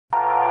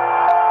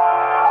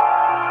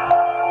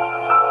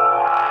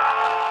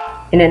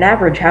In an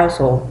average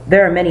household,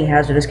 there are many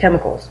hazardous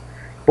chemicals,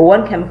 but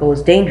one chemical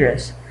is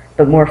dangerous,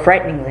 but more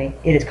frighteningly,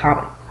 it is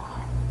common.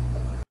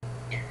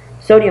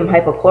 Sodium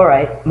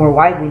hypochlorite, more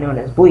widely known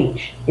as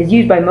bleach, is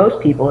used by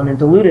most people in a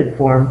diluted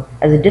form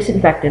as a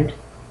disinfectant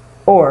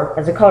or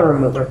as a color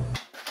remover.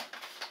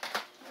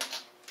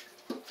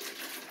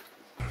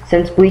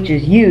 Since bleach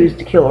is used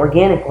to kill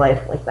organic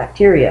life like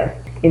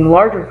bacteria, in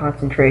larger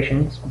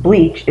concentrations,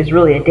 bleach is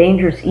really a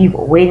dangerous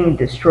evil waiting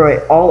to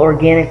destroy all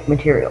organic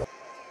material.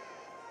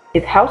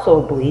 If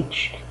household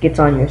bleach gets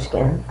on your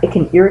skin, it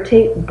can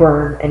irritate,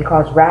 burn, and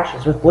cause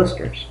rashes with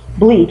blisters.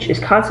 Bleach is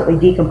constantly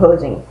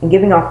decomposing and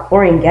giving off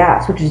chlorine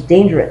gas, which is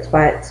dangerous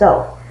by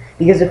itself,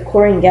 because if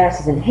chlorine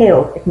gas is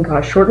inhaled, it can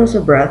cause shortness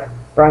of breath,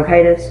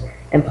 bronchitis,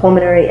 and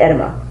pulmonary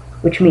edema,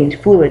 which means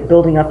fluid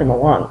building up in the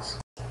lungs.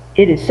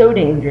 It is so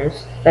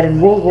dangerous that in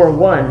World War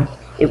I,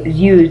 it was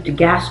used to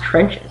gas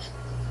trenches.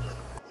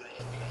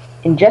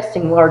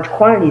 Ingesting large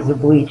quantities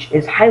of bleach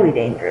is highly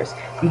dangerous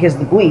because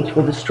the bleach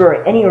will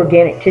destroy any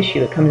organic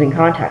tissue it comes in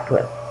contact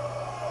with.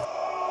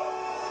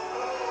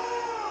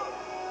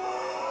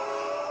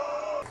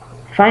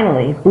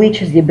 Finally, bleach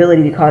has the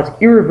ability to cause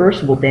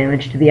irreversible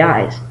damage to the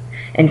eyes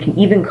and can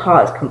even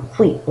cause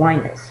complete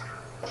blindness.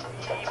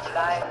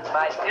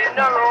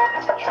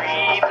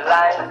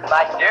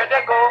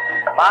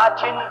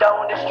 Marching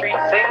down the street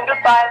single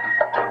file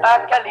to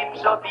a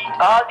calypso beat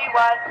all the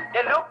while.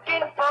 They're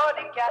looking for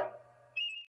the cat.